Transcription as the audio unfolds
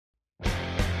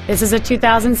This is a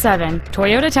 2007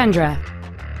 Toyota Tundra.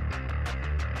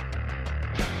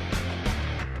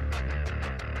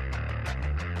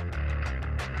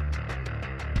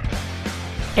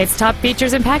 Its top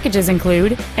features and packages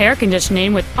include air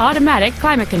conditioning with automatic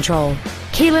climate control,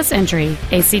 keyless entry,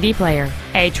 a CD player,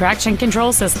 a traction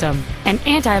control system, an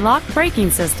anti-lock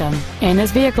braking system, and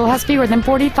this vehicle has fewer than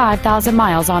 45,000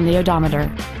 miles on the odometer.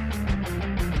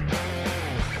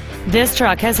 This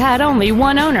truck has had only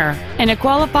one owner, and it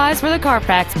qualifies for the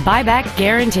Carfax buyback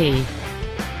guarantee.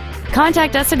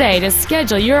 Contact us today to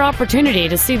schedule your opportunity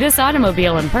to see this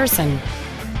automobile in person.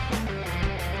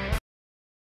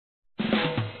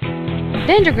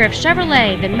 Vandergriff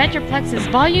Chevrolet, the Metroplex's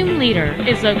volume leader,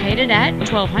 is located at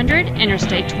 1200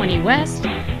 Interstate 20 West,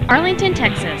 Arlington,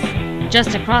 Texas,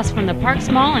 just across from the Parks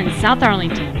Mall in South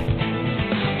Arlington.